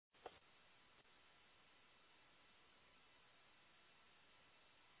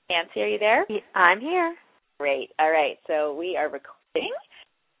Nancy, are you there? I'm here. Great. All right. So we are recording.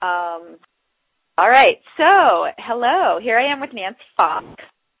 All right. So, hello. Here I am with Nancy Fox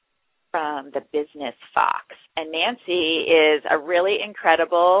from the Business Fox. And Nancy is a really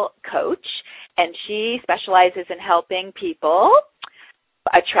incredible coach, and she specializes in helping people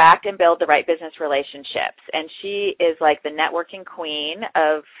attract and build the right business relationships. And she is like the networking queen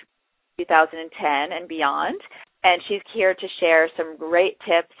of 2010 and beyond. And she's here to share some great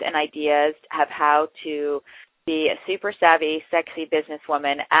tips and ideas of how to be a super savvy, sexy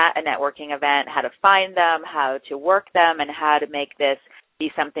businesswoman at a networking event, how to find them, how to work them, and how to make this be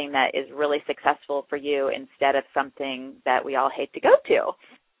something that is really successful for you instead of something that we all hate to go to.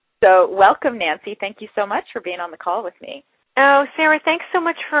 So welcome, Nancy. Thank you so much for being on the call with me. Oh, Sarah, thanks so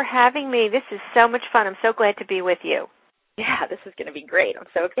much for having me. This is so much fun. I'm so glad to be with you. Yeah, this is going to be great. I'm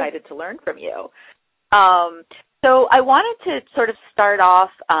so excited to learn from you. So I wanted to sort of start off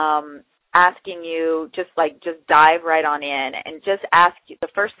asking you, just dive right on in and just ask you, the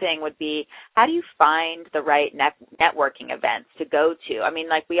first thing would be, how do you find the right networking events to go to? I mean,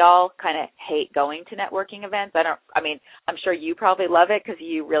 like, we all kind of hate going to networking events. I'm sure you probably love it because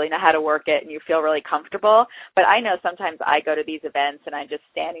you really know how to work it and you feel really comfortable. But I know sometimes I go to these events and I'm just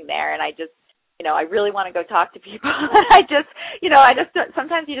standing there and I really want to go talk to people.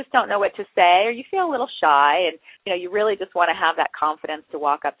 Sometimes you just don't know what to say, or you feel a little shy, and, you really just want to have that confidence to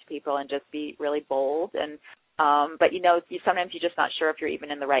walk up to people and just be really bold. And, but sometimes you're just not sure if you're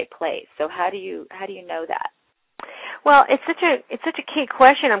even in the right place. So how do you know that? Well, it's such a key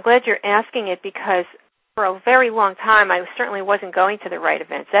question. I'm glad you're asking it, because for a very long time I certainly wasn't going to the right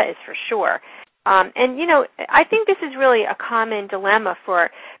events. That is for sure. And I think this is really a common dilemma for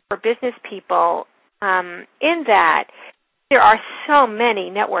business people, in that there are so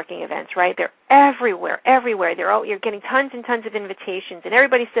many networking events, right? They're everywhere. You're getting tons and tons of invitations, and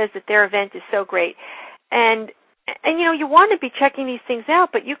everybody says that their event is so great. And you want to be checking these things out,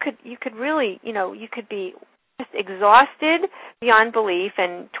 but you could really, you could be just exhausted beyond belief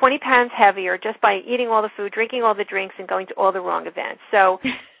and 20 pounds heavier just by eating all the food, drinking all the drinks, and going to all the wrong events. So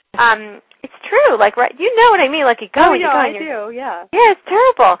it's true, right? You know what I mean? You go and you go. I do, yeah. Yeah, it's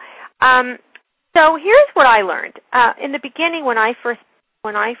terrible. So here's what I learned. In the beginning, when I first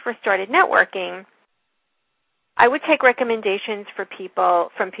started networking, I would take recommendations from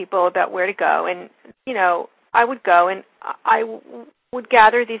people about where to go, and I would go and I would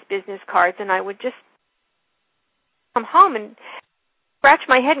gather these business cards, and I would just come home and scratch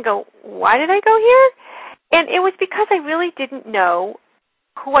my head and go, why did I go here? And it was because I really didn't know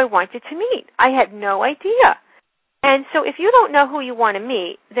who I wanted to meet. I had no idea. And so if you don't know who you want to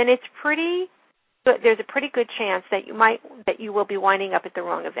meet, then there's a pretty good chance that you will be winding up at the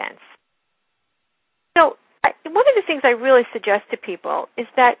wrong events. So one of the things I really suggest to people is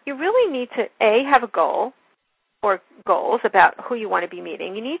that you really need to, have a goal or goals about who you want to be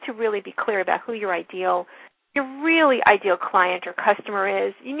meeting. You need to really be clear about who your really ideal client or customer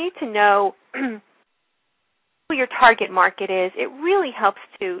is. You need to know who your target market is. It really helps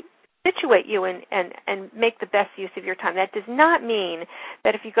to situate you and make the best use of your time. That does not mean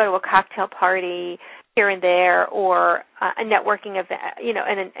that if you go to a cocktail party here and there, or a networking event,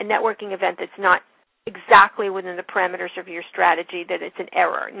 a networking event that's not exactly within the parameters of your strategy, that it's an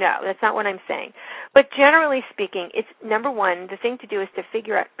error. No, that's not what I'm saying. But generally speaking, it's, number one, the thing to do is to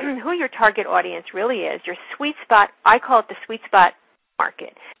figure out who your target audience really is, your sweet spot. I call it the sweet spot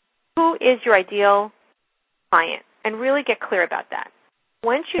market. Who is your ideal client? And really get clear about that.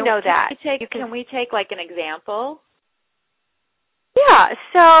 Once you know that, can we take an example? Yeah.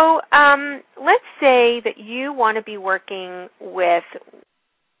 So let's say that you want to be working with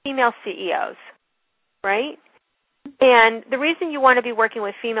female CEOs, right? And the reason you want to be working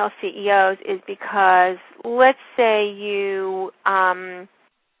with female CEOs is because, let's say you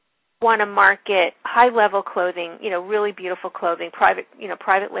want to market high-level clothing, really beautiful clothing, private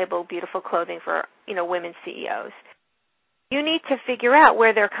label beautiful clothing for, women CEOs. You need to figure out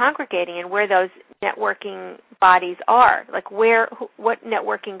where they're congregating and where those networking bodies are. What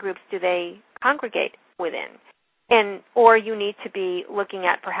networking groups do they congregate within? Or you need to be looking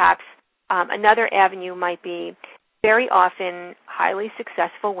at perhaps another avenue might be, very often highly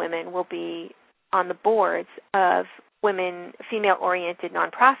successful women will be on the boards of female-oriented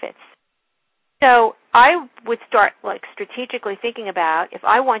nonprofits. So I would start strategically thinking about, if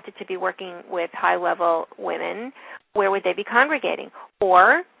I wanted to be working with high-level women, where would they be congregating?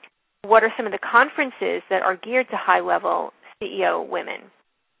 Or what are some of the conferences that are geared to high-level CEO women?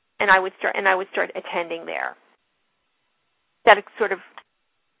 And I would start attending there. That sort of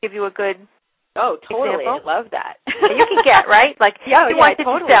give you a good Oh, totally. example. I love that. You can get, right? Like, yeah, if you I wanted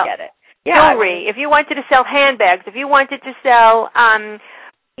totally to sell get it. Yeah, jewelry, if you wanted to sell handbags, if you wanted to sell, anything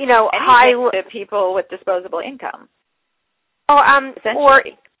to people with disposable income.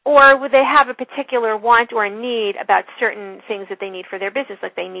 Or would they have a particular want or need about certain things that they need for their business?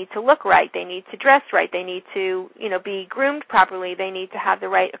 Like they need to look right, they need to dress right, they need to, be groomed properly, they need to have the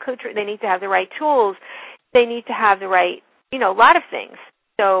right accoutrement, they need to have the right tools, they need to have the right, a lot of things.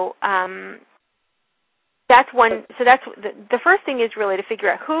 So that's one. So that's the first thing is really to figure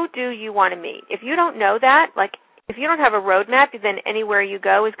out who do you want to meet. If you don't know that, like if you don't have a roadmap, then anywhere you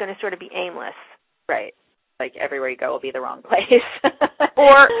go is going to sort of be aimless. Right. Like everywhere you go will be the wrong place.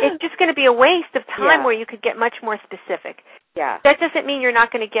 Or it's just going to be a waste of time where you could get much more specific. Yeah. That doesn't mean you're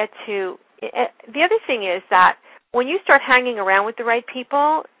not going to get to the other thing is that when you start hanging around with the right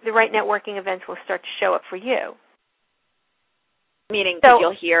people, the right networking events will start to show up for you. Meaning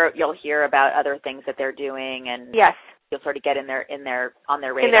you'll hear about other things that they're doing, and yes, you'll sort of get on their radar, in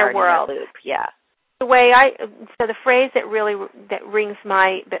their world. In their loop. Yeah. The phrase that really rings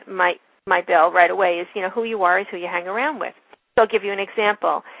my bell right away is who you are is who you hang around with. So I'll give you an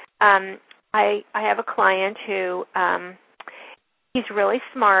example. I have a client who he's really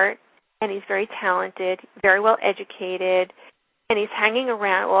smart and he's very talented, very well educated. And he's hanging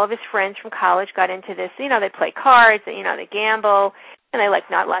around. All of his friends from college got into this. They play cards, they gamble, and they like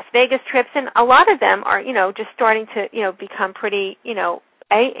not Las Vegas trips. And a lot of them are, just starting to, become pretty,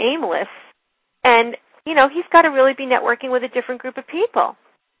 aimless. And, he's got to really be networking with a different group of people.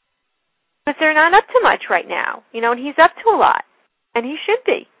 But they're not up to much right now, and he's up to a lot. And he should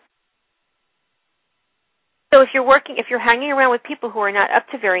be. So if you're hanging around with people who are not up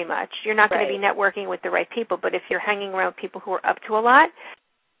to very much, you're not going to be networking with the right people. But if you're hanging around with people who are up to a lot,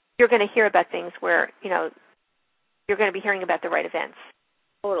 you're going to hear about things where, you're going to be hearing about the right events.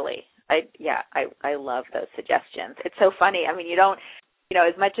 Totally. I love those suggestions. It's so funny. I mean, you don't,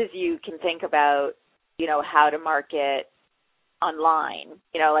 as much as you can think about, how to market online,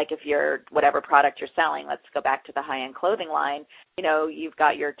 like if you're whatever product you're selling, let's go back to the high-end clothing line, you've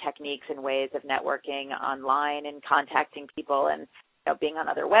got your techniques and ways of networking online and contacting people and being on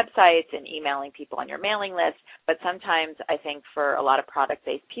other websites and emailing people on your mailing list. But sometimes I think for a lot of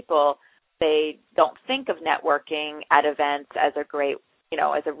product-based people, they don't think of networking at events as a great,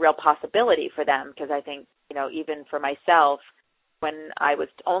 as a real possibility for them, because I think, even for myself, when I was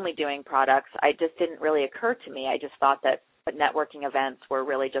only doing products, it just didn't really occur to me. I just thought that networking events were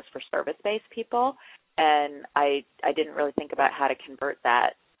really just for service-based people, and I didn't really think about how to convert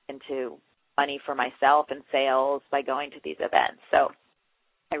that into money for myself and sales by going to these events. So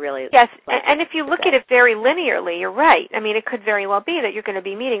I really and if you look at it very linearly, you're right. I mean, it could very well be that you're going to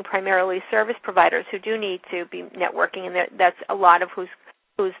be meeting primarily service providers who do need to be networking, and that's a lot of who's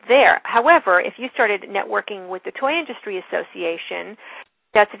there. However, if you started networking with the Toy Industry Association,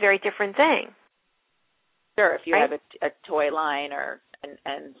 that's a very different thing. Sure, if you have a toy line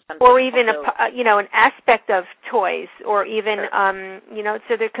and something, or even an aspect of toys, or even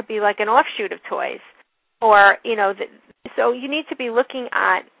so there could be like an offshoot of toys, or so you need to be looking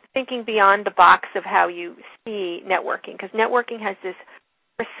at thinking beyond the box of how you see networking, because networking has this,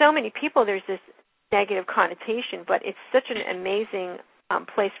 for so many people, there's this negative connotation, but it's such an amazing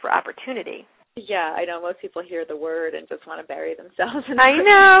place for opportunity. Yeah, I know most people hear the word and just want to bury themselves in it. I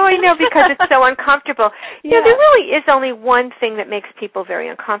know, because it's so uncomfortable. Yeah. There really is only one thing that makes people very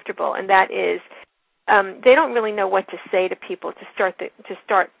uncomfortable, and that is they don't really know what to say to people to start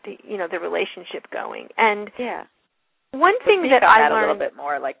the relationship going. And one thing that I learned a little bit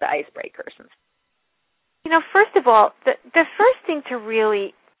more like the icebreakers. First of all, the first thing to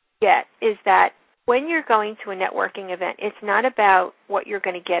really get is that when you're going to a networking event, it's not about what you're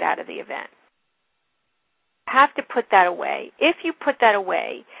going to get out of the event. Have to put that away. If you put that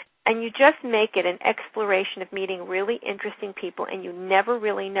away and you just make it an exploration of meeting really interesting people and you never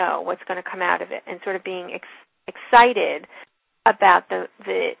really know what's going to come out of it, and sort of being excited about the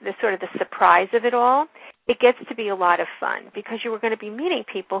sort of the surprise of it all, it gets to be a lot of fun, because you are going to be meeting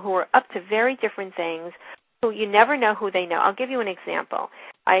people who are up to very different things, who you never know who they know. I'll give you an example.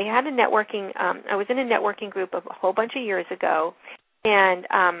 I was in a networking group a whole bunch of years ago, and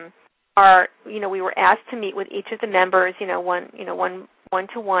we were asked to meet with each of the members,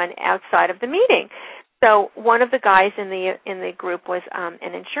 one-to-one outside of the meeting. So one of the guys in the group was an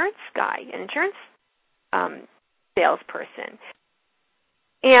insurance guy, an insurance salesperson,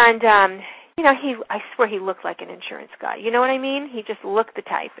 and I swear he looked like an insurance guy. You know what I mean? He just looked the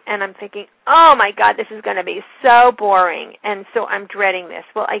type, and I'm thinking, oh my God, this is going to be so boring, and so I'm dreading this.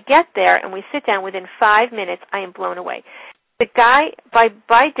 Well, I get there and we sit down. Within 5 minutes, I am blown away. The guy,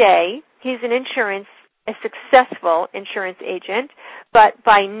 by day, a successful insurance agent, but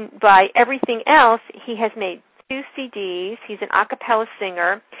by everything else, he has made 2 CDs. He's an a cappella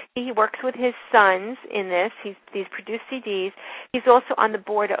singer. He works with his sons in this. He's produced CDs. He's also on the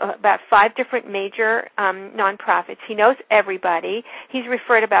board of about 5 different major nonprofits. He knows everybody. He's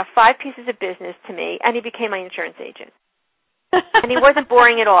referred about 5 pieces of business to me, and he became my insurance agent. And he wasn't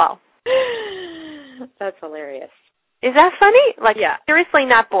boring at all. That's hilarious. Is that funny? Like, yeah. Seriously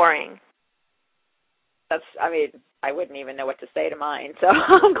not boring. I wouldn't even know what to say to mine, so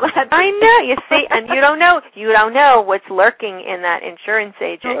I'm glad. I know, you see, and you don't know what's lurking in that insurance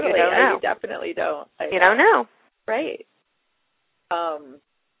agent. Totally. You don't know. You definitely don't. You don't know. Right. I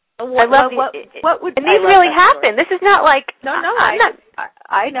love what would and these really happen. This is not like no.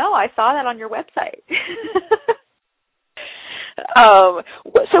 I know. I saw that on your website.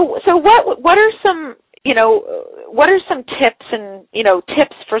 So what are some tips and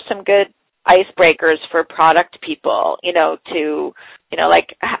tips for some good icebreakers for product people,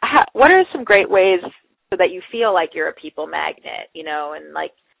 what are some great ways so that you feel like you're a people magnet, and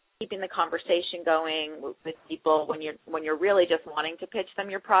like keeping the conversation going with people when you're really just wanting to pitch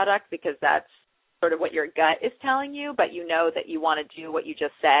them your product because that's sort of what your gut is telling you, but that you want to do what you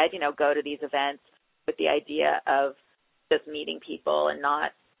just said, go to these events with the idea of just meeting people and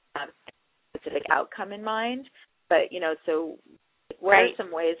not have a specific outcome in mind. But, so what are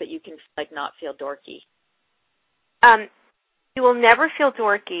some ways that you can not feel dorky? You will never feel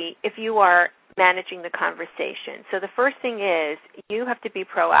dorky if you are managing the conversation. So the first thing is you have to be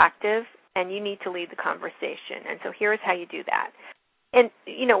proactive and you need to lead the conversation. And so here's how you do that. And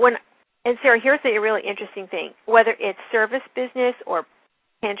Sarah, here's a really interesting thing. Whether it's service business or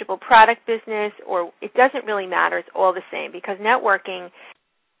tangible product business, or it doesn't really matter. It's all the same because networking,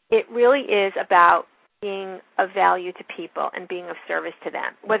 it really is about being of value to people and being of service to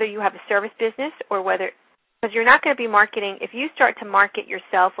them, whether you have a service business or because you're not going to be marketing, if you start to market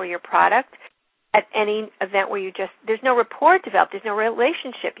yourself or your product at any event where there's no rapport developed, there's no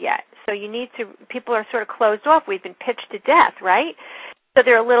relationship yet. So people are sort of closed off. We've been pitched to death, right? So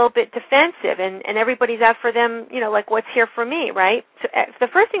they're a little bit defensive and everybody's out for them, like what's here for me, right? So the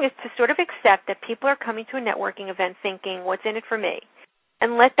first thing is to sort of accept that people are coming to a networking event thinking, what's in it for me?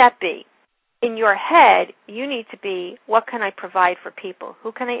 And let that be. In your head, you need to be, what can I provide for people?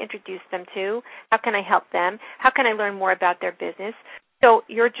 Who can I introduce them to? How can I help them? How can I learn more about their business? So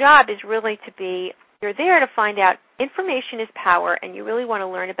your job is really to be, you're there to find out information is power, and you really want to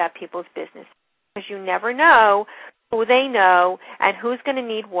learn about people's business because you never know who they know and who's going to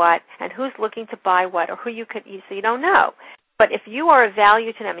need what and who's looking to buy what or who you could use, so you don't know. But if you are of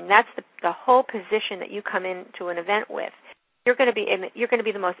value to them, and that's the whole position that you come into an event with, you're going to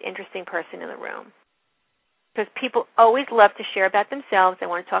be the most interesting person in the room because people always love to share about themselves. They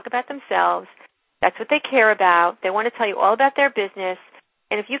want to talk about themselves. That's what they care about. They want to tell you all about their business.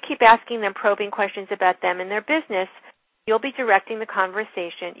 And if you keep asking them probing questions about them and their business, you'll be directing the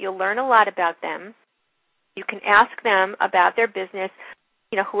conversation. You'll learn a lot about them. You can ask them about their business.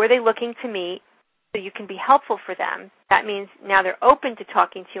 Who are they looking to meet so you can be helpful for them. That means now they're open to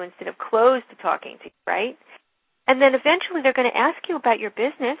talking to you instead of closed to talking to you, right? And then eventually they're going to ask you about your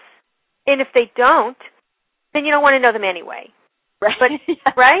business. And if they don't, then you don't want to know them anyway. Right. But,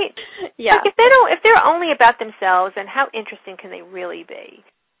 right? Yeah. Like if they're only about themselves, then how interesting can they really be?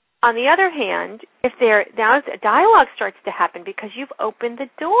 On the other hand, now a dialogue starts to happen because you've opened the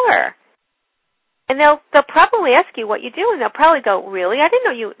door. And they'll probably ask you what you do, and they'll probably go, really? I didn't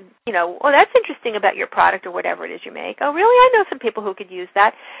know well, that's interesting about your product or whatever it is you make. Oh, really? I know some people who could use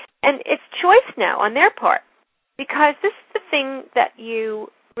that. And it's choice now on their part. Because this is the thing that you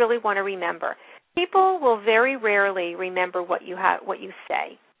really want to remember. People will very rarely remember what you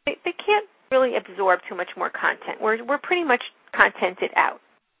say. They can't really absorb too much more content. We're pretty much contented out,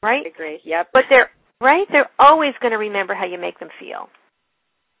 right? I agree. Yep. But they're always going to remember how you make them feel.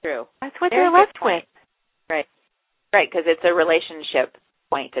 True. That's what they're left with. Right. Right, because it's a relationship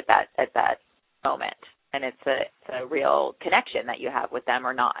point at that moment, and it's a real connection that you have with them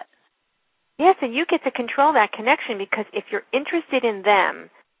or not. Yes, and you get to control that connection because if you're interested in them,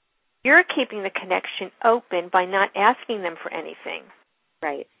 you're keeping the connection open by not asking them for anything.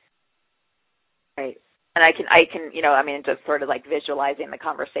 Right. Right. And I can, just sort of like visualizing the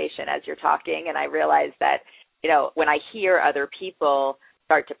conversation as you're talking, and I realize that, when I hear other people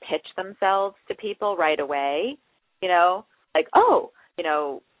start to pitch themselves to people right away, like, oh,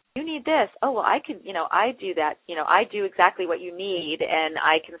 you need this. Oh, well, I can, I do that. I do exactly what you need, and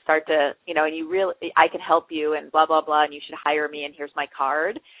I can start to, and I can help you, and blah, blah, blah, and you should hire me, and here's my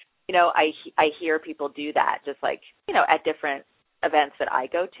card. I hear people do that just like, at different events that I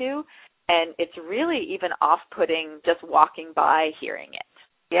go to. and it's really even off-putting just walking by hearing it.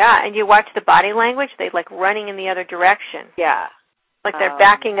 Yeah, and you watch the body language, they're like running in the other direction. Yeah. Like they're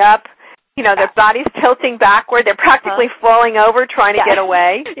backing up. Their body's tilting backward. They're practically falling over trying to get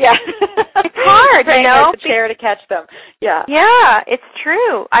away. Yeah. It's hard, the chair to catch them. Yeah. Yeah, it's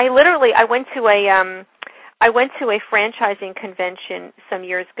true. I went to a franchising convention some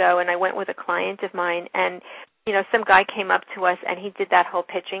years ago, and I went with a client of mine, and some guy came up to us, and he did that whole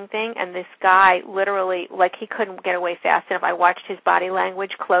pitching thing, and this guy literally, like, he couldn't get away fast enough. I watched his body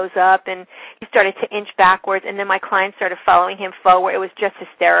language close up, and he started to inch backwards, and then my client started following him forward. It was just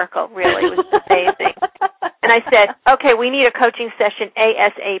hysterical, really. It was amazing. And I said, okay, we need a coaching session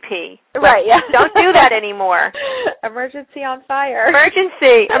ASAP. Right, yeah. Don't do that anymore. Emergency on fire.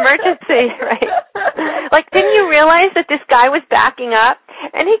 Emergency, right. Like, didn't you realize that this guy was backing up?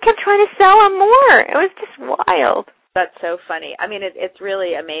 And he kept trying to sell him more. It was just wild. That's so funny. I mean, it's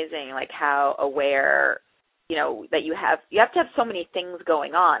really amazing, like, how aware, that you have to have so many things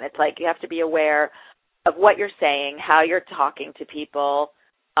going on. It's like you have to be aware of what you're saying, how you're talking to people,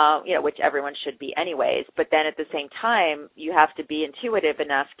 which everyone should be anyways. But then at the same time, you have to be intuitive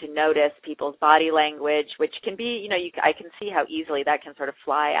enough to notice people's body language, which can be, I can see how easily that can sort of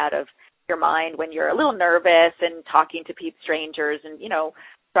fly out of your mind when you're a little nervous and talking to strangers and,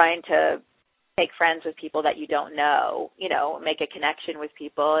 trying to make friends with people that you don't know, make a connection with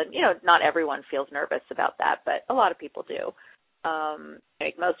people. And, not everyone feels nervous about that, but a lot of people do.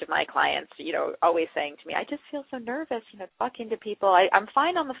 Like most of my clients, always saying to me, I just feel so nervous, talking to people. I'm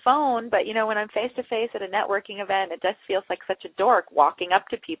fine on the phone, but, when I'm face-to-face at a networking event, it just feels like such a dork walking up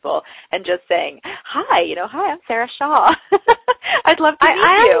to people and just saying, hi, hi, I'm Sarah Shaw. I'd love to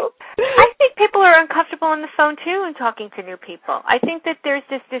meet you. I think people are uncomfortable on the phone, too, and talking to new people. I think that there's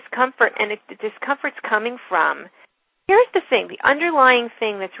this discomfort, and the discomfort's coming from, here's the thing, the underlying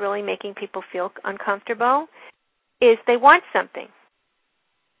thing that's really making people feel uncomfortable is they want something.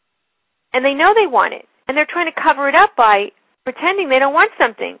 And they know they want it. And they're trying to cover it up by pretending they don't want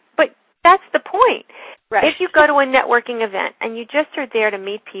something. But that's the point. Right. If you go to a networking event and you just are there to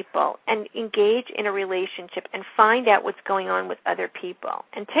meet people and engage in a relationship and find out what's going on with other people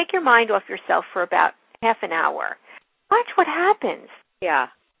and take your mind off yourself for about half an hour, watch what happens. Yeah.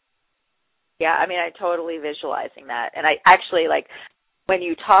 Yeah, I mean, I'm totally visualizing that. And I actually, like, when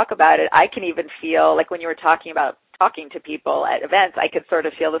you talk about it, I can even feel, like when you were talking about talking to people at events, I could sort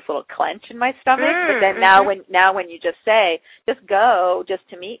of feel this little clench in my stomach. But then now when you just say, just go just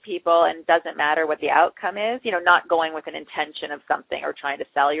to meet people and it doesn't matter what the outcome is, not going with an intention of something or trying to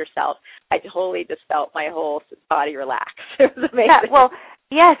sell yourself, I totally just felt my whole body relax. It was amazing. Yeah, well,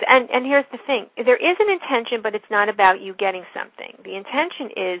 yes, and here's the thing. There is an intention, but it's not about you getting something. The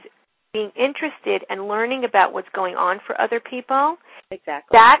intention is being interested and learning about what's going on for other people.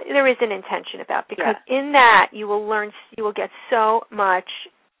 Exactly. That there is an intention about, because in that you will get so much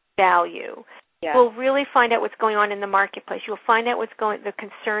value. Yeah. You'll really find out what's going on in the marketplace. You'll find out the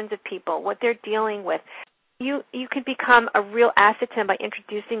concerns of people, what they're dealing with. You can become a real asset to them by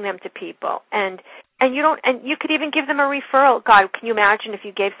introducing them to people, and you could even give them a referral. God, can you imagine if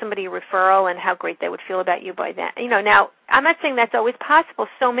you gave somebody a referral and how great they would feel about you by then? Now I'm not saying that's always possible.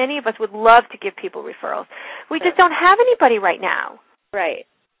 So many of us would love to give people referrals. We just don't have anybody right now. Right.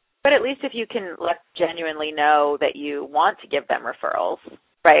 But at least if you can genuinely know that you want to give them referrals,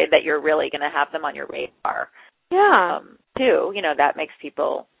 right, that you're really going to have them on your radar. Yeah. Too, that makes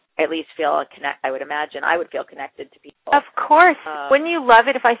people at least feel I would imagine I would feel connected to people. Of course. Wouldn't you love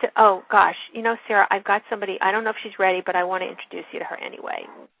it if I said, oh, gosh, Sarah, I've got somebody, I don't know if she's ready, but I want to introduce you to her anyway.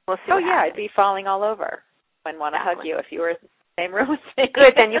 We'll see what happens. I'd be falling all over and want to hug you if you were in the same room with me.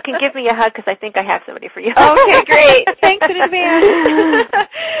 Good, then you can give me a hug because I think I have somebody for you. Okay, great. Thanks in advance.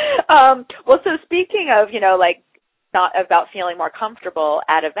 Well, so speaking of, not about feeling more comfortable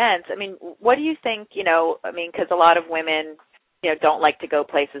at events, I mean, what do you think, because a lot of women, don't like to go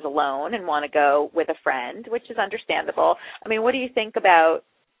places alone and want to go with a friend, which is understandable. I mean, what do you think about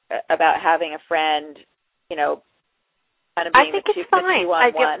having a friend, kind of being I think it's fine.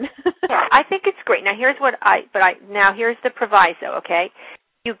 one-on-one? I think it's great. Now here's now here's the proviso, okay?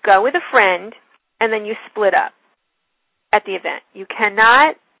 You go with a friend and then you split up at the event. You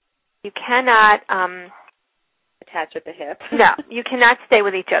cannot attach at the hip. No, you cannot stay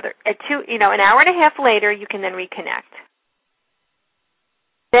with each other. An hour and a half later, you can then reconnect.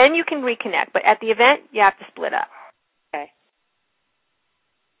 Then you can reconnect, but at the event, you have to split up. Okay.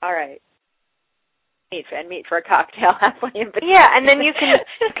 All right. Meet for a cocktail halfway in between. Yeah, and then you can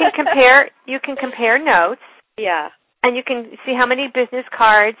compare notes. Yeah. And you can see how many business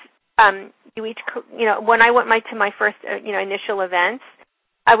cards you each. When I went to my first initial events,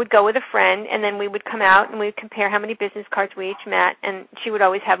 I would go with a friend, and then we would come out and we would compare how many business cards we each met, and she would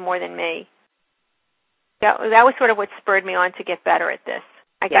always have more than me. That was sort of what spurred me on to get better at this.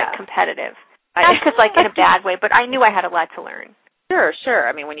 I got competitive. Not because, like, in a bad way, but I knew I had a lot to learn. Sure.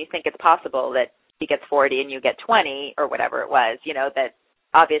 I mean, when you think it's possible that she gets 40 and you get 20 or whatever it was, that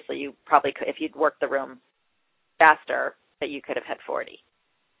obviously you probably could, if you'd worked the room faster, that you could have had 40.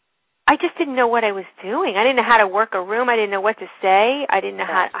 I just didn't know what I was doing. I didn't know how to work a room. I didn't know what to say. I didn't know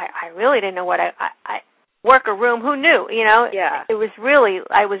how. I really didn't know what I work a room. Who knew? Yeah. I was really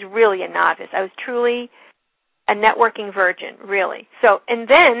a novice. I was truly a networking virgin, really. So, and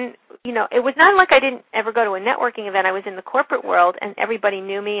then, it was not like I didn't ever go to a networking event. I was in the corporate world, and everybody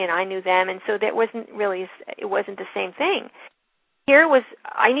knew me, and I knew them, and so it wasn't the same thing. Here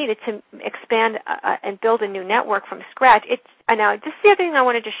I needed to expand and build a new network from scratch. Now, this is the other thing I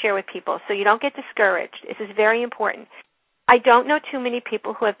wanted to share with people, so you don't get discouraged. This is very important. I don't know too many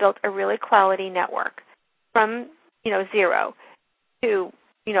people who have built a really quality network from, zero to,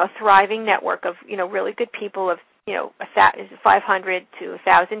 a thriving network of, really good people of, 500 to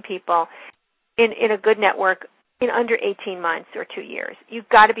 1,000 people in a good network in under 18 months or 2 years. You've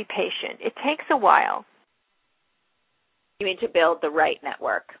got to be patient. It takes a while. You mean to build the right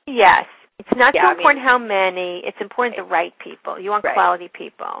network? Yes. It's not so important how many. It's important the right people. You want quality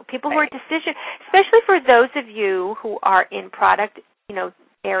people. People who are especially for those of you who are in product,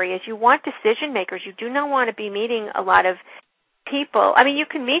 areas. You want decision makers. You do not want to be meeting a lot of people. I mean, you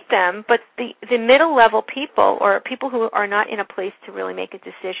can meet them, but the middle level people or people who are not in a place to really make a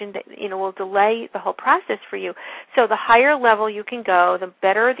decision that, will delay the whole process for you. So the higher level you can go, the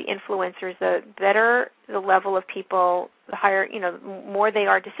better the influencers, the better the level of people, the higher, the more they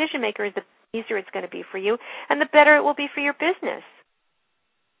are decision makers, the easier it's going to be for you, and the better it will be for your business.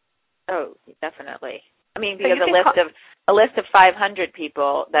 Oh, definitely. I mean, because a list of 500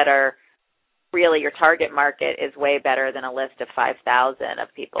 people that are really your target market is way better than a list of 5,000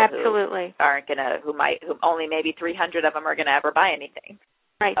 of people Absolutely. who aren't who only maybe 300 of them are going to ever buy anything.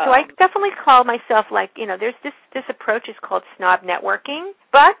 Right. So I definitely call myself there's this approach is called snob networking.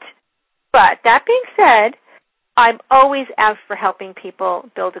 But that being said, I'm always out for helping people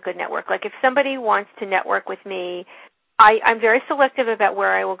build a good network. Like if somebody wants to network with me, I'm very selective about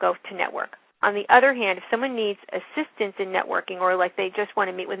where I will go to network. On the other hand, if someone needs assistance in networking or like they just want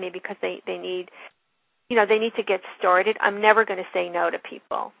to meet with me because they need, they need to get started, I'm never going to say no to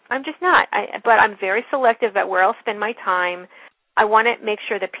people. I'm just not. But I'm very selective about where I'll spend my time. I want to make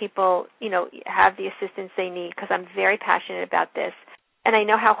sure that people, have the assistance they need because I'm very passionate about this. And I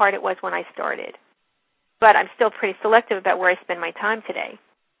know how hard it was when I started. But I'm still pretty selective about where I spend my time today.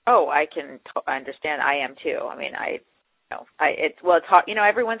 Oh, I can understand. I am too. I mean, it's hard.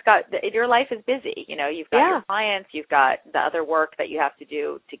 Everyone's got your life is busy. You've got your clients, you've got the other work that you have to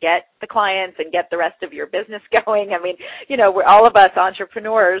do to get the clients and get the rest of your business going. I mean, we're all of us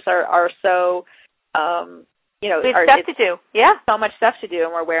entrepreneurs are so, there's stuff to do. Yeah, so much stuff to do,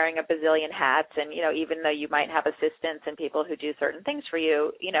 and we're wearing a bazillion hats. And even though you might have assistants and people who do certain things for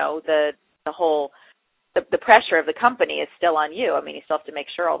you, the whole the pressure of the company is still on you. I mean, you still have to make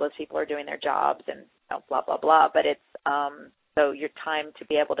sure all those people are doing their jobs and blah, blah, blah. But it's so your time to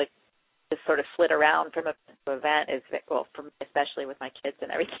be able to just sort of flit around from event is, especially with my kids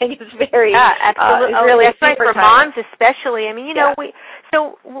and everything, is very, absolutely. Really that's right, for moms especially. I mean,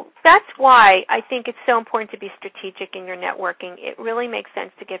 so that's why I think it's so important to be strategic in your networking. It really makes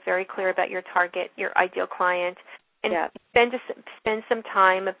sense to get very clear about your target, your ideal client, and spend some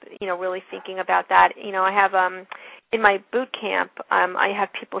time, really thinking about that. I have in my boot camp, I have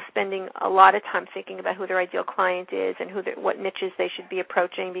people spending a lot of time thinking about who their ideal client is and what niches they should be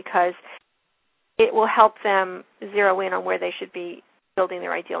approaching because it will help them zero in on where they should be building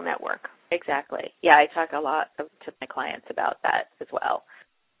their ideal network. Exactly. Yeah, I talk a lot to my clients about that as well.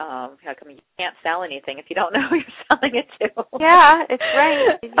 How come you can't sell anything if you don't know who you're selling it to? Yeah, it's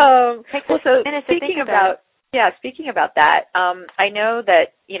right. Speaking about that, I know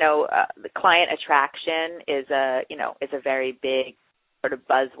that the client attraction is a very big sort of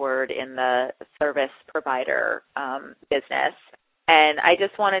buzzword in the service provider business, and I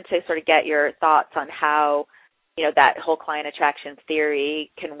just wanted to sort of get your thoughts on how that whole client attraction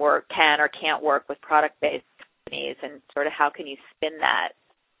theory can or can't work with product-based companies, and sort of how can you spin that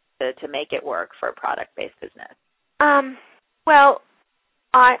to make it work for a product-based business? Well,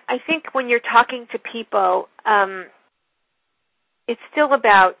 I think when you're talking to people, it's still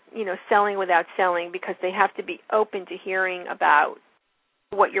about, selling without selling because they have to be open to hearing about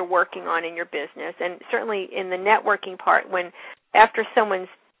what you're working on in your business. And certainly in the networking part, when after someone's,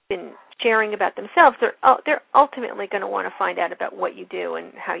 in sharing about themselves, they're ultimately going to want to find out about what you do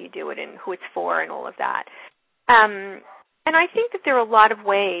and how you do it and who it's for and all of that. And I think that there are a lot of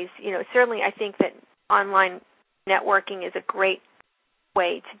ways, certainly I think that online networking is a great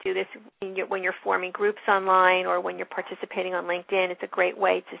way to do this when you're forming groups online or when you're participating on LinkedIn. It's a great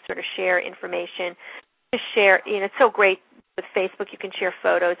way to sort of share information, to share, it's so great with Facebook, you can share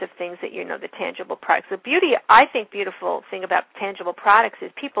photos of things that the tangible products. The beautiful thing about tangible products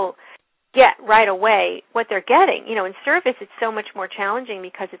is people get right away what they're getting. In service, it's so much more challenging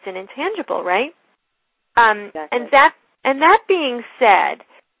because it's an intangible, right? Exactly. And that being said,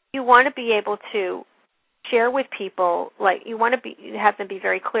 you want to be able to share with people, you want to have them be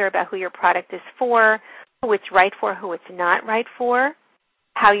very clear about who your product is for, who it's right for, who it's not right for,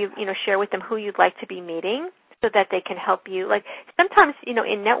 how you share with them who you'd like to be meeting so that they can help you. Sometimes, in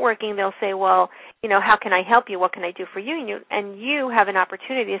networking, they'll say, well, how can I help you? What can I do for you? And you have an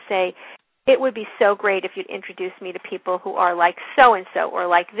opportunity to say, it would be so great if you'd introduce me to people who are like so-and-so or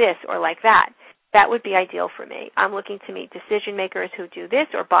like this or like that. That would be ideal for me. I'm looking to meet decision makers who do this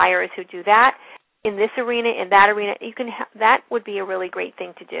or buyers who do that in this arena, in that arena. That would be a really great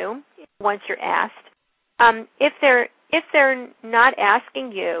thing to do once you're asked. If they're not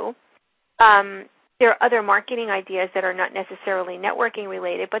asking you, there are other marketing ideas that are not necessarily networking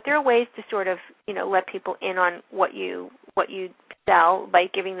related, but there are ways to sort of, let people in on what you sell by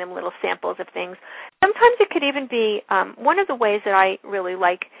giving them little samples of things. Sometimes it could even be one of the ways that I really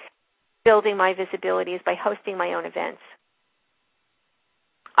like building my visibility is by hosting my own events.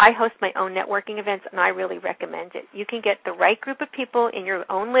 I host my own networking events, and I really recommend it. You can get the right group of people in your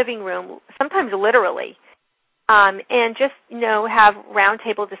own living room, sometimes literally, and just, have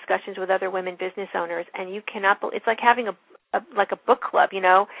roundtable discussions with other women business owners, and you cannot, it's like having a book club,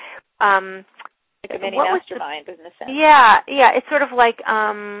 like a mini mastermind business center. Yeah, it's sort of like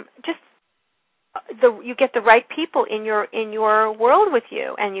you get the right people in your world with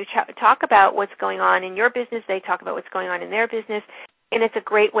you, and you talk about what's going on in your business. They talk about what's going on in their business, and it's a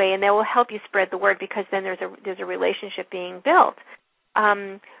great way, and they will help you spread the word because then there's a relationship being built.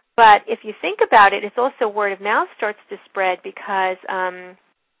 But if you think about it, it's also word of mouth starts to spread because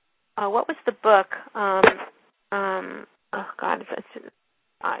what was the book?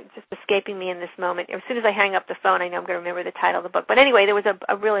 It's just escaping me in this moment. As soon as I hang up the phone, I know I'm going to remember the title of the book. But anyway, there was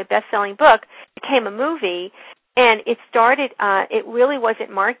a really best-selling book. It became a movie, and it started. It really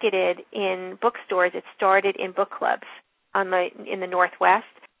wasn't marketed in bookstores. It started in book clubs in the Northwest.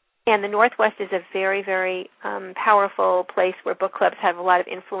 And the Northwest is a very, very powerful place where book clubs have a lot of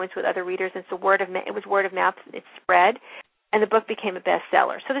influence with other readers, and so it was word of mouth. It spread, and the book became a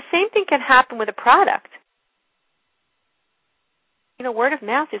bestseller. So the same thing can happen with a product. Word of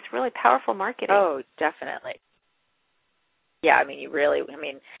mouth is really powerful marketing. Oh, definitely. Yeah, I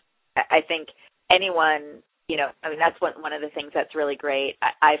think anyone, that's one of the things that's really great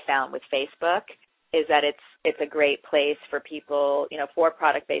I found with Facebook is that it's a great place for people, for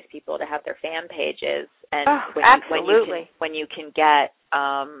product-based people to have their fan pages. And absolutely. When you can get,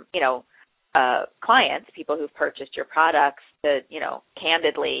 clients, people who've purchased your products to,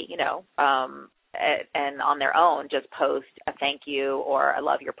 candidly, and on their own just post a thank you or I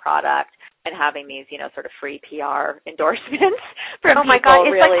love your product, and having these, sort of free PR endorsements from people. Oh my God,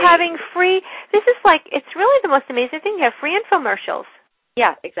 it's really, like having free, it's really the most amazing thing. You have free infomercials.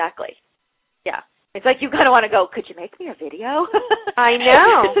 Yeah, exactly. Yeah. It's like you kind of want to go, could you make me a video? I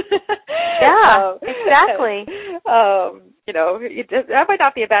know. Yeah, exactly. That might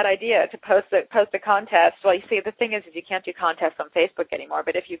not be a bad idea to post a contest. Well, you see, the thing is you can't do contests on Facebook anymore.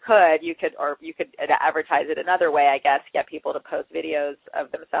 But if you could advertise it another way, I guess, get people to post videos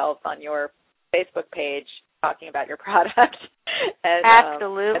of themselves on your Facebook page talking about your product. And,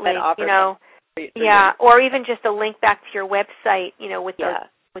 absolutely. And then offer or even just a link back to your website,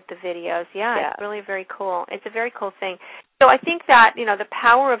 with the videos. Yeah, it's really very cool. It's a very cool thing. So I think that, the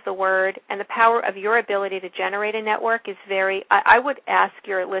power of the word and the power of your ability to generate a network is I would ask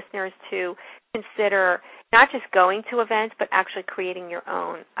your listeners to consider not just going to events, but actually creating your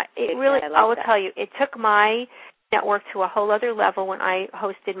own. I will tell you, it took my network to a whole other level when I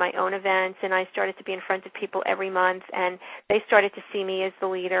hosted my own events and I started to be in front of people every month, and they started to see me as the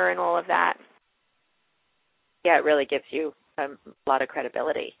leader and all of that. Yeah, it really gives you a lot of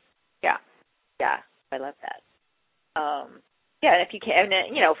credibility. Yeah. I love that. And if you can,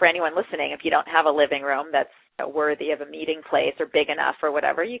 for anyone listening, if you don't have a living room that's worthy of a meeting place or big enough or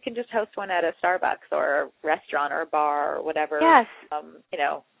whatever, you can just host one at a Starbucks or a restaurant or a bar or whatever. Yes.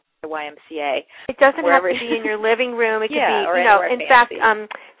 The YMCA. It doesn't have to be in your living room. It could be, or in fact,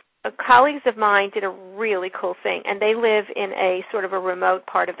 colleagues of mine did a really cool thing, and they live in a sort of a remote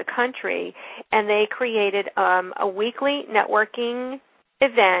part of the country, and they created a weekly networking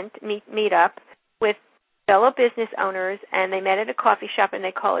event, meetup, with fellow business owners, and they met at a coffee shop, and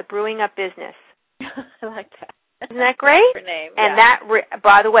they call it Brewing Up Business. I like that. Isn't that great? Name, and yeah. that,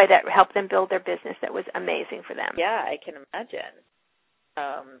 by the way, that helped them build their business. That was amazing for them. Yeah, I can imagine.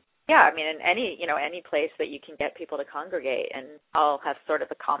 Yeah, I mean, in any place that you can get people to congregate and all have sort of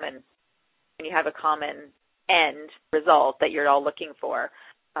a common, when you have a common end result that you're all looking for,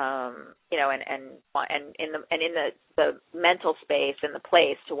 and in the mental space and the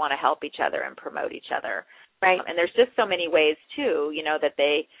place to want to help each other and promote each other. Right. And there's just so many ways too,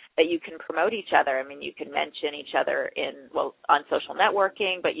 that you can promote each other. I mean, you can mention each other on social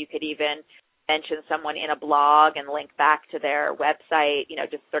networking, but you could even mention someone in a blog and link back to their website,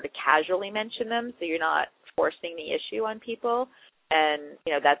 just sort of casually mention them so you're not forcing the issue on people. And,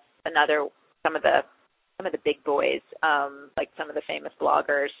 that's some of the big boys, like some of the famous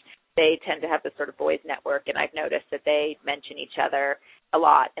bloggers, they tend to have this sort of boys network, and I've noticed that they mention each other a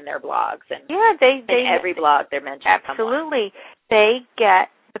lot in their blogs. And yeah, they in every blog they're mentioning absolutely. Someone. They get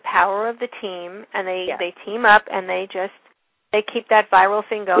the power of the team, and they team up, and they keep that viral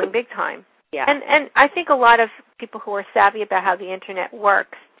thing going big time. Yeah. And I think a lot of people who are savvy about how the internet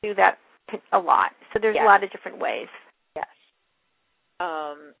works do that a lot. So there's a lot of different ways. Yes.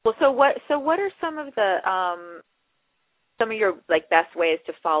 Well, so what are some of your best ways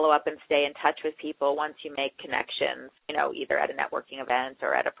to follow up and stay in touch with people once you make connections, either at a networking event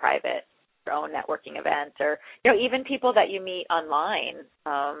or at your own networking event, or even people that you meet online,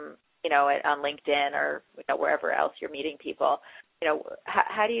 on LinkedIn or wherever else you're meeting people.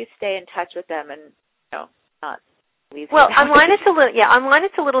 How do you stay in touch with them and not lose? Well, online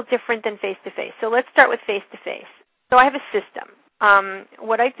it's a little different than face to face. So let's start with face to face. So I have a system.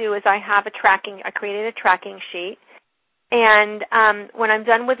 What I do is I created a tracking sheet. And when I'm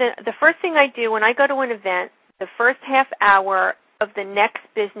done with it, the first thing I do when I go to an event, the first half hour of the next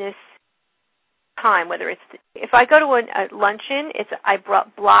business time, if I go to a luncheon, I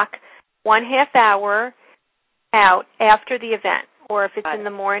block 1/2 hour out after the event. Or if it's in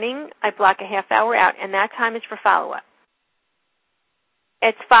the morning, I block a half hour out, and that time is for follow-up.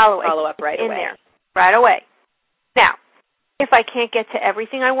 It's follow-up right away. There, right away. Now, if I can't get to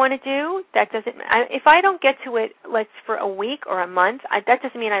everything I want to do, that doesn't. If I don't get to it, for a week or a month, that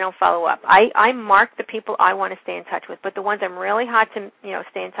doesn't mean I don't follow up. I mark the people I want to stay in touch with, but the ones I'm really hot to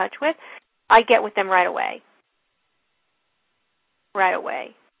stay in touch with, I get with them right away. Right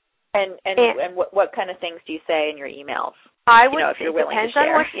away. And what kind of things do you say in your emails? I would. If you're willing to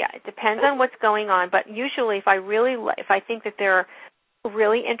share. It depends on what's going on. But usually, if I think that they're a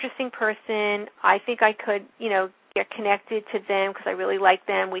really interesting person, I think I could, get connected to them because I really like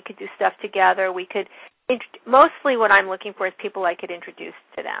them. We could do stuff together. We could. Mostly, what I'm looking for is people I could introduce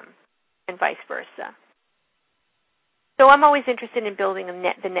to them, and vice versa. So I'm always interested in building the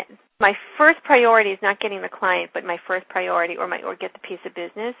net. My first priority is not getting the client, but my first priority, or get the piece of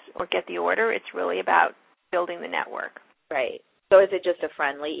business, or get the order. It's really about building the network. Right. So is it just a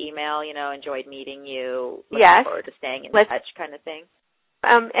friendly email? Enjoyed meeting you. Yes. Looking forward to staying in touch, kind of thing.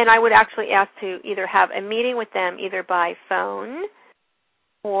 And I would actually ask to either have a meeting with them either by phone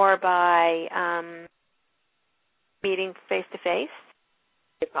or by meeting face to face,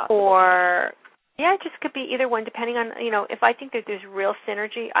 if possible. Or. Yeah, it just could be either one, depending on, if I think that there's real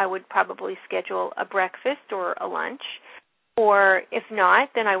synergy, I would probably schedule a breakfast or a lunch. Or if not,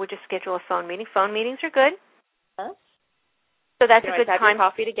 then I would just schedule a phone meeting. Phone meetings are good. Huh? So that's a good have time. Your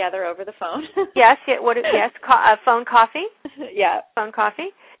coffee together over the phone. Yes, phone coffee. Yeah. Phone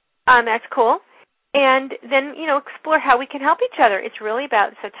coffee. That's cool. And then, explore how we can help each other. It's really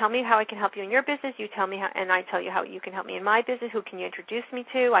about, so tell me how I can help you in your business. You tell me how, and I tell you how you can help me in my business. Who can you introduce me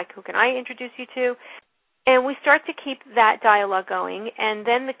to? Who can I introduce you to? And we start to keep that dialogue going. And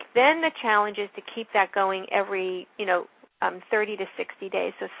then the challenge is to keep that going every, 30 to 60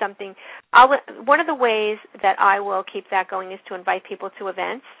 days. So one of the ways that I will keep that going is to invite people to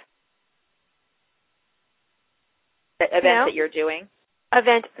events. The events that you're doing?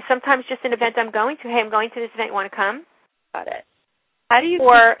 Sometimes just an event I'm going to. Hey, I'm going to this event. You want to come? Got it. How do you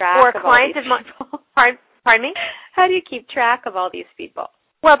keep track of all these people? Pardon me? How do you keep track of all these people?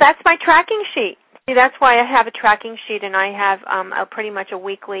 Well, that's my tracking sheet. See, that's why I have a tracking sheet, and I have pretty much a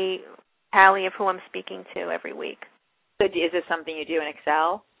weekly tally of who I'm speaking to every week. So is this something you do in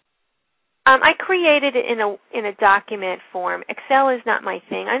Excel? I created it in a document form. Excel is not my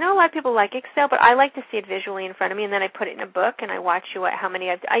thing. I know a lot of people like Excel, but I like to see it visually in front of me, and then I put it in a book, and I watch how many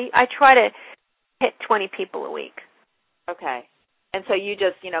I try to hit 20 people a week. Okay. And so you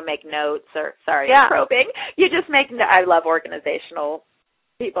just, make notes or, Yeah. probing. You just I love organizational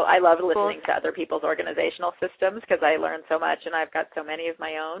people. I love listening to other people's organizational systems because I learn so much and I've got so many of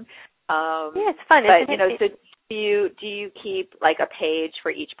my own. Yeah, it's fun. But, so do you keep like a page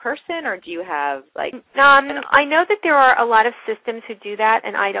for each person or do you have like? I know that there are a lot of systems who do that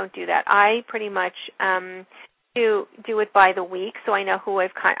and I don't do that. I pretty much do it by the week, so I know who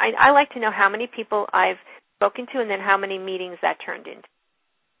I like to know how many people I've spoken to and then how many meetings that turned into.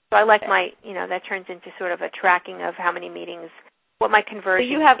 So I like that turns into sort of a tracking of how many meetings, what my conversion.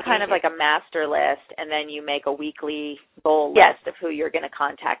 So you have kind of like a master list, and then you make a weekly goal list of who you're going to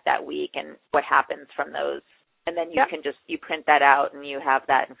contact that week and what happens from those. And then you can you print that out and you have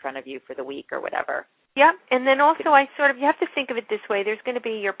that in front of you for the week or whatever. Yeah, and then also you have to think of it this way. There's going to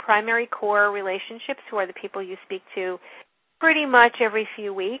be your primary core relationships, who are the people you speak to pretty much every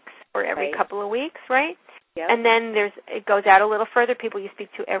few weeks or every couple of weeks, right? Yep. And then it goes out a little further, people you speak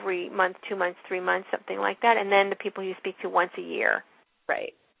to every month, 2 months, 3 months, something like that, and then the people you speak to once a year.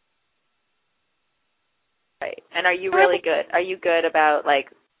 Right. Right. And are you really good? Are you good about like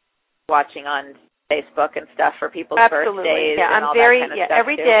watching on Facebook and stuff for people's birthdays? Yeah, and I'm all very that kind of stuff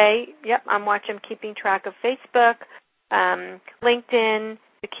every too? day. Yep, I'm keeping track of Facebook, LinkedIn,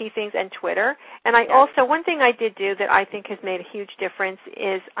 the key things, and Twitter. And I also, one thing I did do that I think has made a huge difference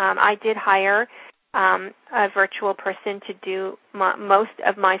is I did hire a virtual person to do most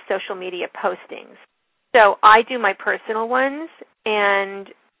of my social media postings. So I do my personal ones and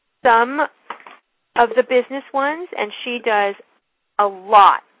some of the business ones, and she does a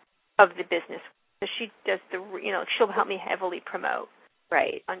lot of the business. So she does she'll help me heavily promote.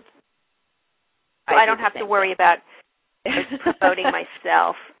 Right. So I don't have to worry about promoting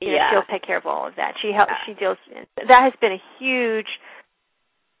myself. She'll take care of all of that. She deals. That has been a huge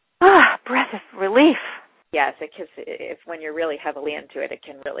breath of relief. Yes, because if when you're really heavily into it, it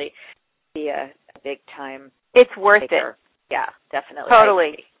can really be a big time. It's worth it. Yeah, definitely.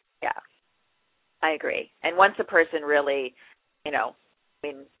 Totally. I agree. And once a person really,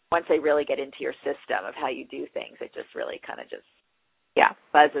 once they really get into your system of how you do things, it just really kind of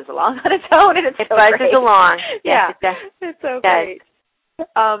buzzes along on its own, and it buzzes great. along. Yeah, it's so great.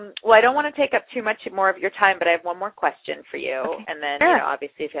 Well, I don't want to take up too much more of your time, but I have one more question for you. Okay. And then,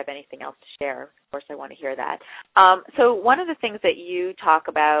 obviously, if you have anything else to share, of course, I want to hear that. So one of the things that you talk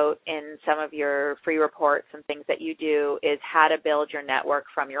about in some of your free reports and things that you do is how to build your network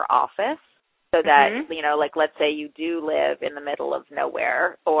from your office so that, like let's say you do live in the middle of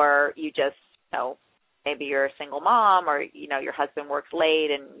nowhere, or you just, maybe you're a single mom, or, your husband works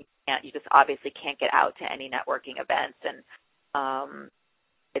late and you just obviously can't get out to any networking events, and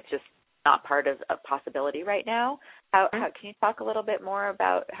it's just not part of a possibility right now. How can you talk a little bit more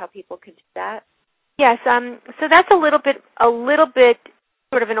about how people could do that? Yes. So that's a little bit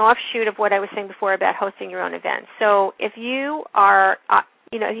sort of an offshoot of what I was saying before about hosting your own events. So if you are,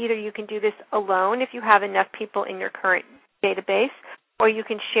 either you can do this alone if you have enough people in your current database, or you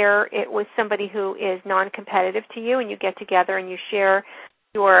can share it with somebody who is non-competitive to you, and you get together and you share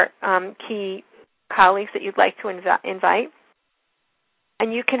your key colleagues that you'd like to invite.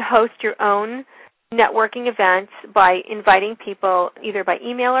 And you can host your own networking events by inviting people either by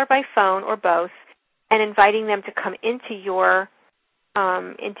email or by phone or both, and inviting them to come into your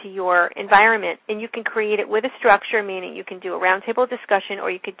environment. And you can create it with a structure, meaning you can do a roundtable discussion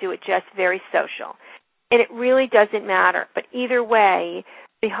or you could do it just very social. And it really doesn't matter. But either way,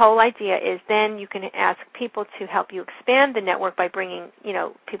 the whole idea is then you can ask people to help you expand the network by bringing,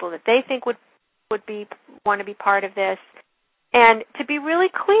 people that they think would want to be part of this. And to be really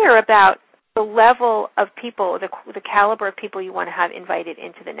clear about the level of people, the caliber of people you want to have invited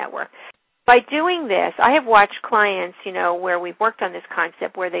into the network. By doing this, I have watched clients, where we've worked on this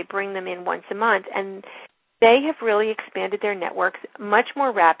concept where they bring them in once a month, and they have really expanded their networks much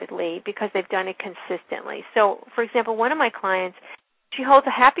more rapidly because they've done it consistently. So, for example, one of my clients, she holds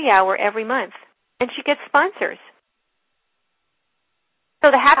a happy hour every month, and she gets sponsors.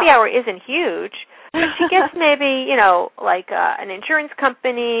 So the happy hour isn't huge, but she gets maybe, an insurance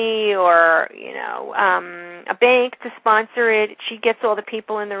company or, a bank to sponsor it. She gets all the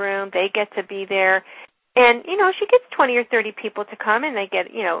people in the room. They get to be there. And, she gets 20 or 30 people to come, and they get,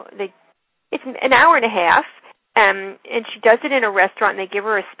 it's an hour and a half, and she does it in a restaurant, and they give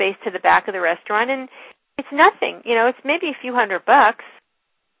her a space to the back of the restaurant, and it's nothing. It's maybe a few $100,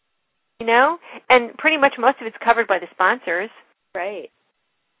 and pretty much most of it's covered by the sponsors. Right.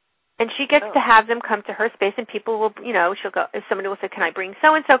 And she gets to have them come to her space, and people will, she'll go, somebody will say, can I bring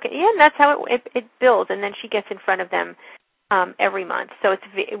so-and-so? Yeah, and that's how it builds, and then she gets in front of them every month. So it's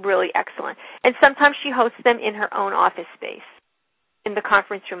really excellent. And sometimes she hosts them in her own office space. in the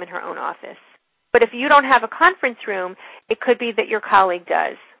conference room in her own office. But if you don't have a conference room, it could be that your colleague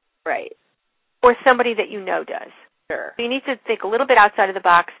does. Right. Or somebody that you know does. Sure. So you need to think a little bit outside of the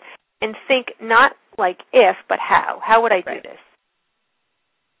box and think not like if, but how. How would I do this?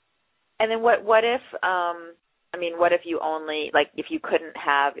 And then what if, what if you only, like, if you couldn't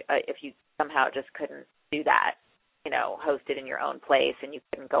have, if you somehow just couldn't do that, host it in your own place and you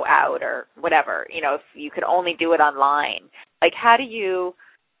couldn't go out or whatever, if you could only do it online, like, how do you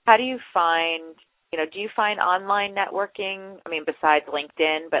find, do you find online networking, besides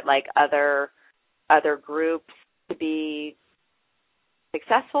LinkedIn, but like other groups to be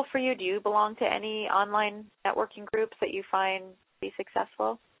successful for you? Do you belong to any online networking groups that you find to be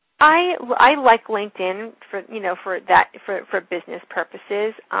successful? I like LinkedIn for business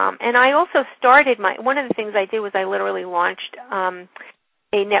purposes, and I also started one of the things I did was I literally launched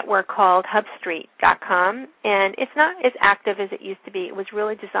a network called HubStreet.com, and it's not as active as it used to be. It was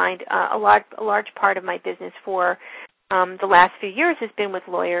really designed a large part of my business for the last few years has been with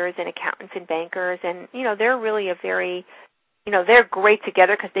lawyers and accountants and bankers, and they're really a very they're great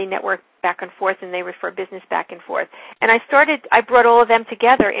together because they network back and forth and they refer business back and forth. And I brought all of them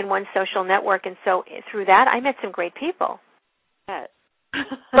together in one social network, and so through that I met some great people. Yes.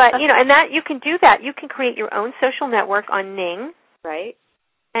 But, and that you can do that. You can create your own social network on Ning. Right.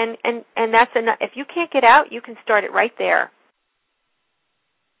 And that's enough. If you can't get out, you can start it right there.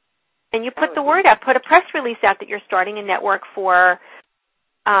 And you put the word out, put a press release out that you're starting a network for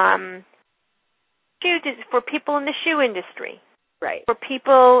people in the shoe industry, right? For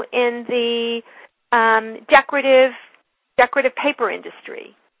people in the decorative paper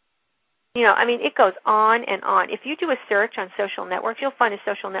industry. It goes on and on. If you do a search on social networks, you'll find a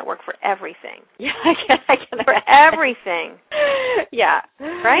social network for everything. Yeah, I can for everything. Yeah.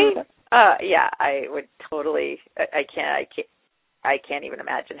 Right? Yeah, I would totally. I can't even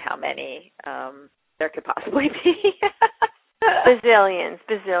imagine how many there could possibly be. Bazillions.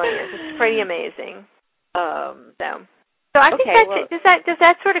 It's pretty amazing. So I think does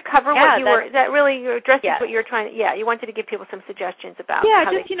that sort of cover what you were? That really addresses what you're trying to? Yeah, you wanted to give people some suggestions about. Yeah,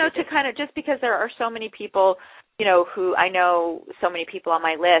 just to kind of just because there are so many people, who I know so many people on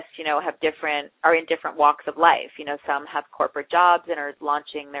my list, are in different walks of life. Some have corporate jobs and are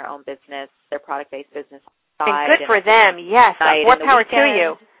launching their own business, their product-based business. And good for them. Yes, more power to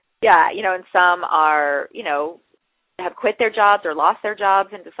you. Yeah, and some are, have quit their jobs or lost their jobs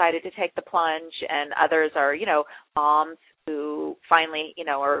and decided to take the plunge, and others are, moms who finally,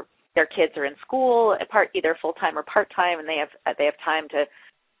 or their kids are in school, either full-time or part-time, and they have time to,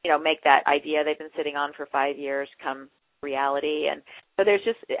 make that idea they've been sitting on for 5 years come reality. And so there's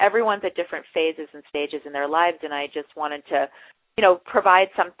just, everyone's at different phases and stages in their lives, and I just wanted to, provide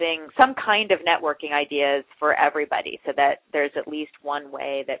some kind of networking ideas for everybody so that there's at least one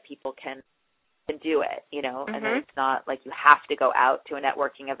way that people can do it, and then it's not like you have to go out to a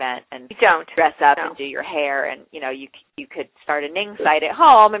networking event and dress up and do your hair, and you could start a Ning site at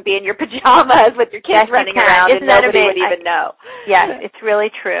home and be in your pajamas with your kids running around. Isn't and nobody would even know. Yes, it's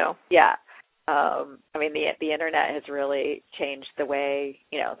really true. Yeah. The internet has really changed the way,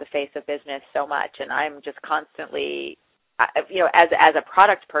 the face of business so much, and I'm just constantly, as a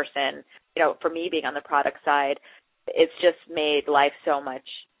product person, for me being on the product side, it's just made life so much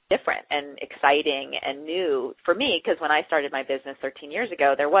different and exciting and new for me, because when I started my business 13 years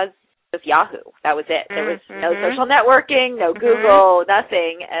ago, there was just Yahoo. That was it. There was no social networking, no Google,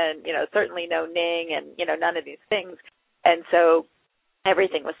 nothing, and, certainly no Ning and, none of these things. And so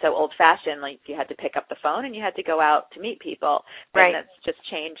everything was so old-fashioned, like you had to pick up the phone and you had to go out to meet people. Right. And that's just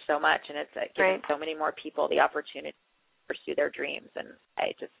changed so much, and it's giving so many more people the opportunity to pursue their dreams, and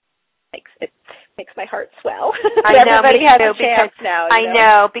it makes my heart swell. I know, everybody has a chance now. I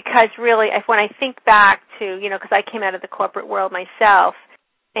know, because really, when I think back to, because I came out of the corporate world myself,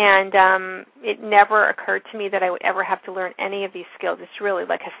 and it never occurred to me that I would ever have to learn any of these skills. It's really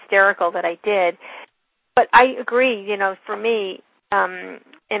like hysterical that I did. But I agree, for me, and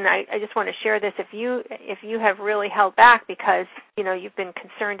I just want to share this. If you have really held back because, you've been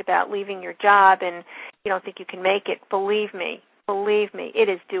concerned about leaving your job and you don't think you can make it, believe me, it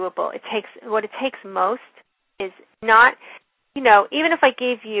is doable. What it takes most is not, even if I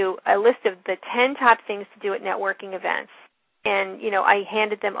gave you a list of the 10 top things to do at networking events, and, I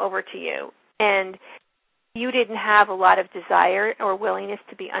handed them over to you, and you didn't have a lot of desire or willingness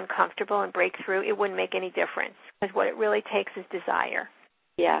to be uncomfortable and break through, it wouldn't make any difference, because what it really takes is desire.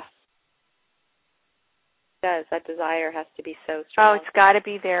 Yeah. It does. That desire has to be so strong. Oh, it's got to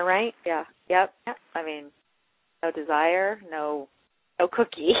be there, right? Yeah. Yep. No desire, no no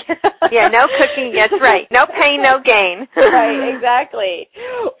cookie. Yeah, no cookie. That's right. No pain, no gain. Right, exactly.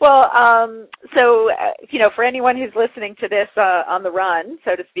 Well, for anyone who's listening to this on the run,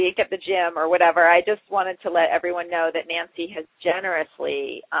 so to speak, at the gym or whatever, I just wanted to let everyone know that Nancy has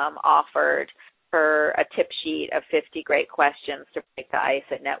generously offered her a tip sheet of 50 great questions to break the ice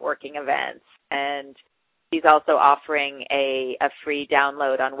at networking events. And she's also offering a free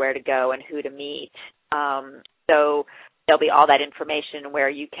download on where to go and who to meet. So there'll be all that information where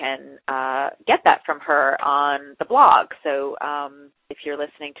you can get that from her on the blog. So if you're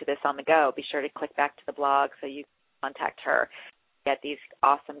listening to this on the go, be sure to click back to the blog so you can contact her, get these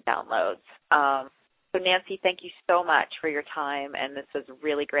awesome downloads. So Nancy, thank you so much for your time, and this was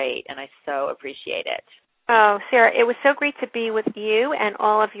really great, and I so appreciate it. Oh, Sarah, it was so great to be with you and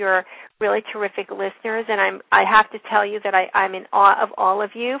all of your really terrific listeners, and I have to tell you that I'm in awe of all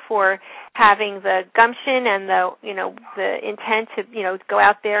of you for having the gumption and the intent to go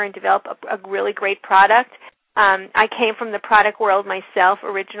out there and develop a really great product. I came from the product world myself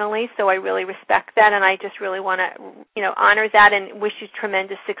originally, so I really respect that, and I just really want to honor that and wish you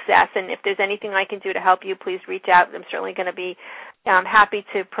tremendous success. And if there's anything I can do to help you, please reach out. I'm certainly going to be happy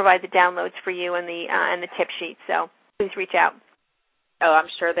to provide the downloads for you and the tip sheet. So please reach out. Oh, I'm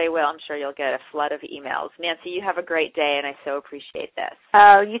sure they will. I'm sure you'll get a flood of emails. Nancy, you have a great day, and I so appreciate this.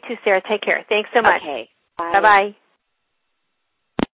 Oh, you too, Sarah. Take care. Thanks so much. Okay. Bye. Bye-bye.